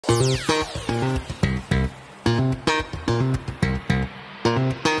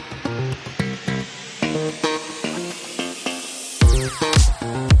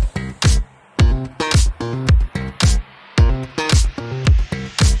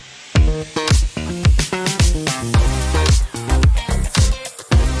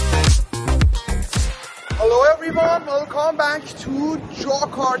Welcome back to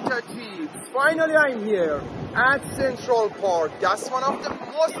Jakarta tips. Finally I'm here at Central Park. That's one of the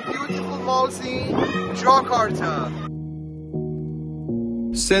most beautiful malls in Jakarta.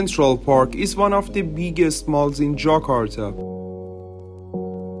 Central Park is one of the biggest malls in Jakarta.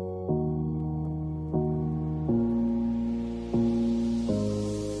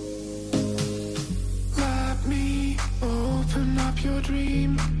 Let me open up your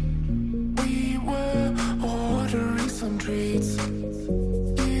dream. We were ordering some treats.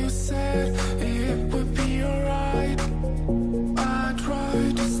 You said it would be alright. I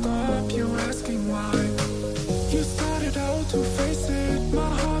tried to stop you asking why. You started out to face it. My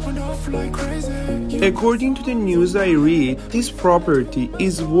heart went off like crazy. According to the news I read, this property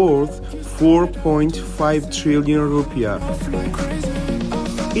is worth 4.5 trillion rupiah.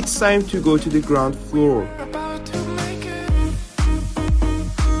 It's time to go to the ground floor.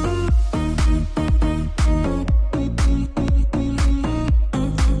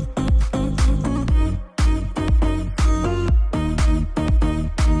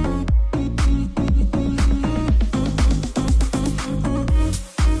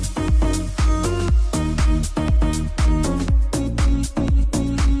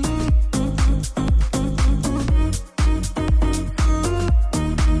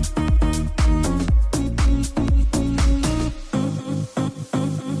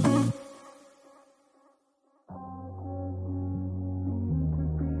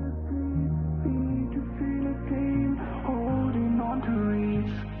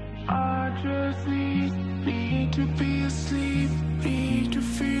 To be asleep, need to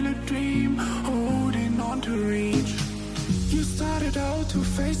feel a dream, holding on to reach. You started out to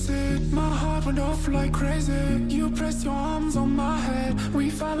face it, my heart went off like crazy. You pressed your arms on my head, we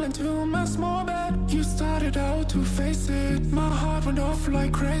fell into a small bed. You started out to face it, my heart went off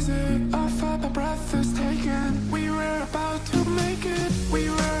like crazy. I felt my breath is taken, we were about to make it. We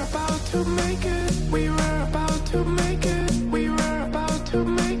were about to make it, we were about to make it. We were about to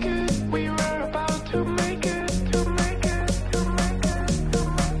make it, we were about to make it.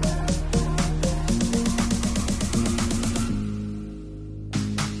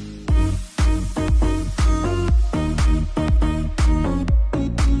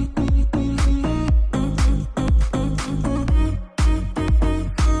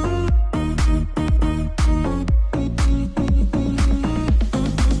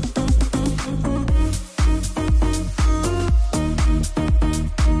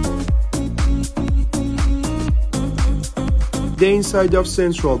 The inside of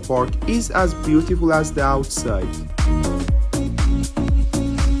Central Park is as beautiful as the outside.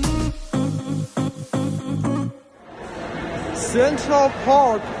 Central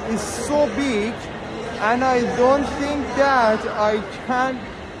Park is so big, and I don't think that I can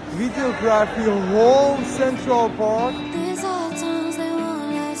videograph the whole Central Park. These are times they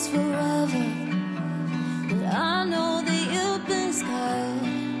won't last forever, but I know that you've been scarred.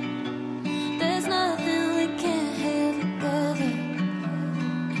 There's nothing we can't have together.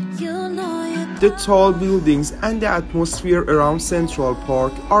 You know you. The tall buildings and the atmosphere around Central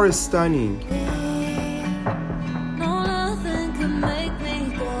Park are stunning. No, nothing can make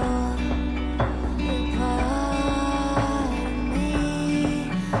me go. You're part of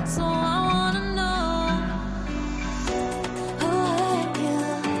me, so I wanna know who hurt you,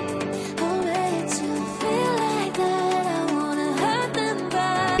 who made you feel like that. I wanna hurt them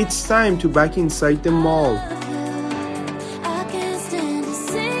back. It's time to back inside the mall. I can't stand to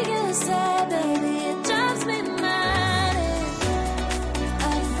see you sad, baby. It drives me mad.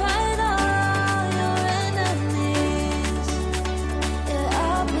 I'd fight all your enemies. Yeah,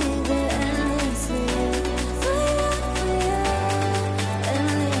 I'll be there endlessly for you,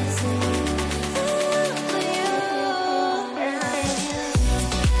 endlessly for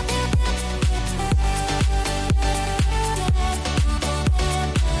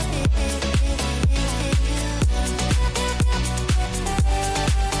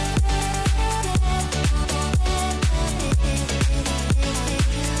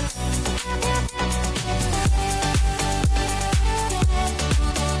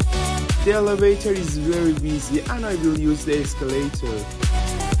The elevator is very busy and I will use the escalator.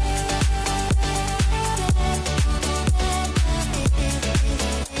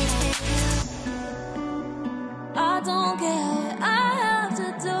 I don't care what I have to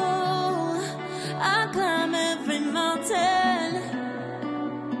do.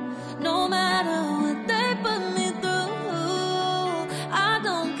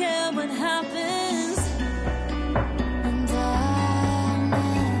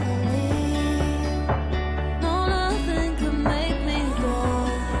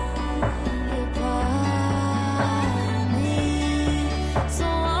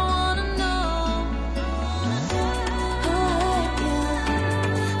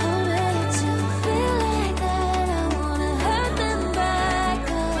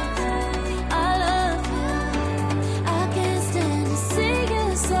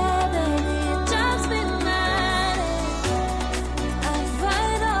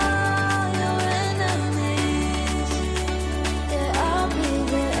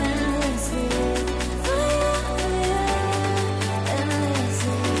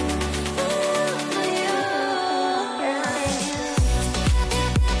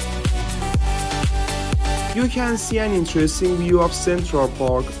 You can see an interesting view of Central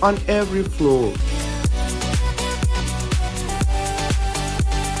Park on every floor.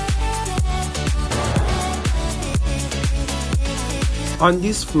 On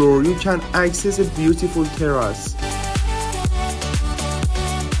this floor, you can access a beautiful terrace.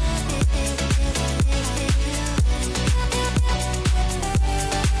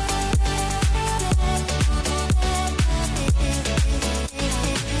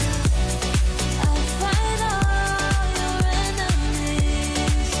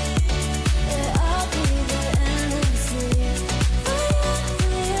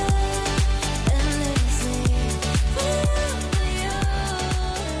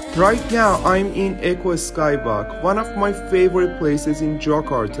 Right now, I'm in Eco Skywalk, one of my favorite places in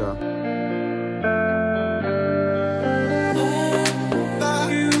Jakarta.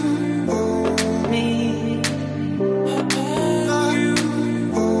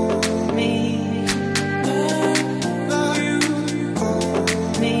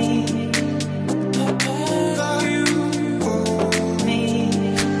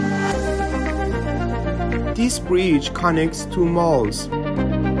 This bridge connects two malls.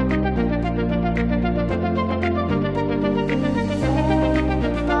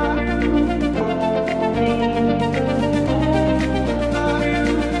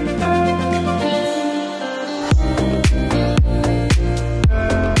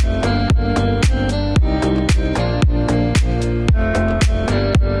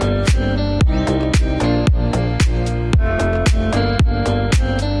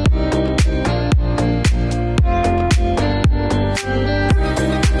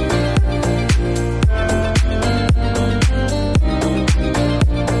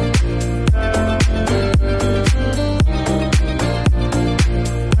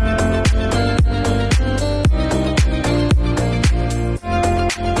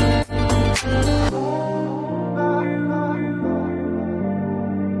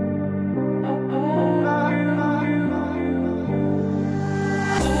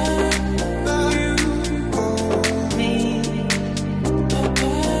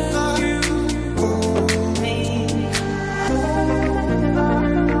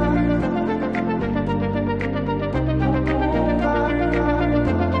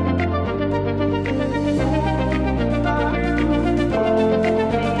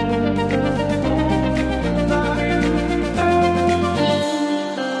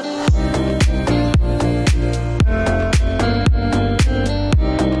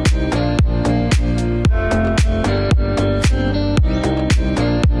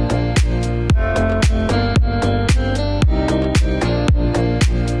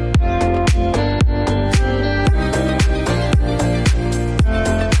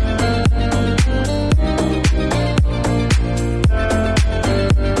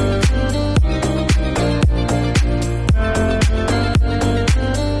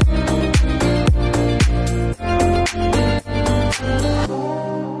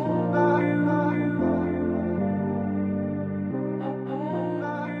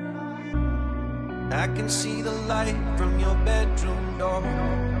 I can see the light from your bedroom door.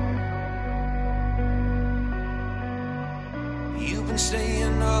 You've been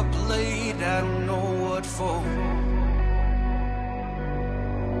staying up late, I don't know what for.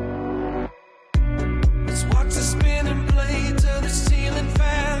 Let's watch the spinning blades of the ceiling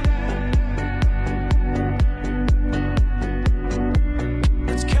fan.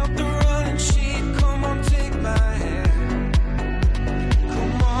 Let's count the running sheep, come on, take my hand.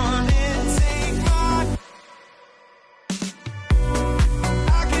 Come on and take my.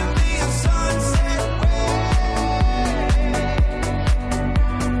 I can be a sunset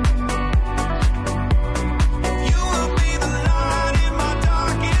you will be the light in my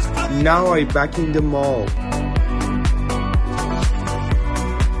darkest place. Now I'm back in the mall.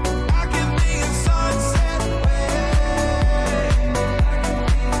 I can be a sunset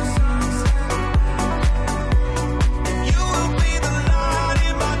you will be the light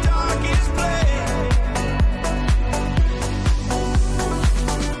in my darkest place.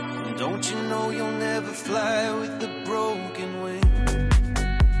 Don't you know you'll never fly with the broken wing?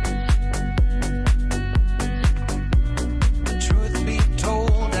 Truth be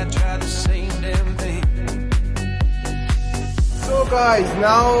told, I try the same damn thing. So guys,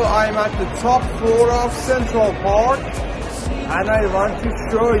 now I'm at the top floor of Central Park and I want to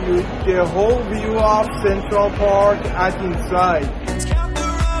show you the whole view of Central Park at inside. Let's count the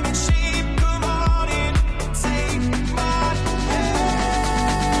running sheep, come on in, take my hand.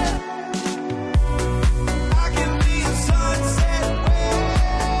 I can be a sunset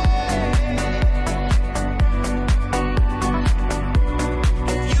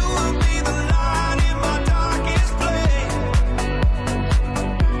you will be the light in my dark.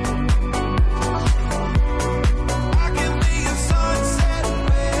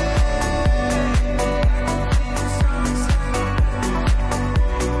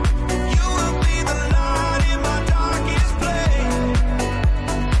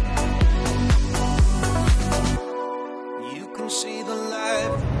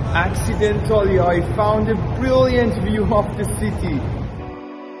 accidentally I found a brilliant view of the city.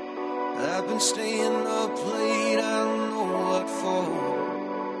 I've been staying up late, I don't know what for,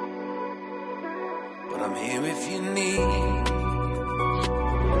 but I'm here if you need.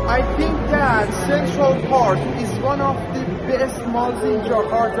 I think that Central Park is one of the best malls in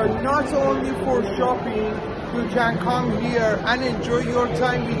Jakarta, not only for shopping. You can come here and enjoy your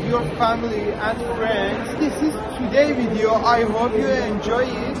time with your family and friends. This is today's video. I hope you enjoy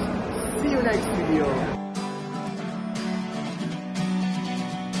it. See you next video.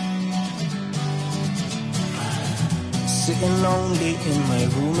 Sitting lonely in my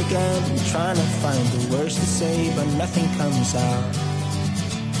room again, trying to find the words to say, but nothing comes out.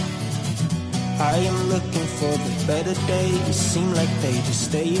 I am looking for the better days, seem like they just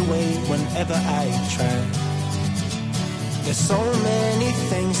stay away whenever I try. There's so many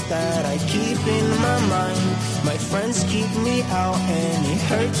things that I keep in my mind. My friends keep me out and it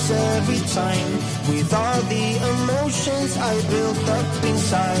hurts every time. With all the emotions I built up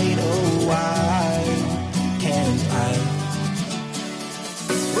inside, oh why can't I?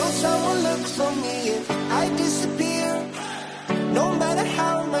 Will someone look for me if I disappear? No matter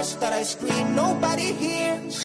how much that I scream, nobody hears.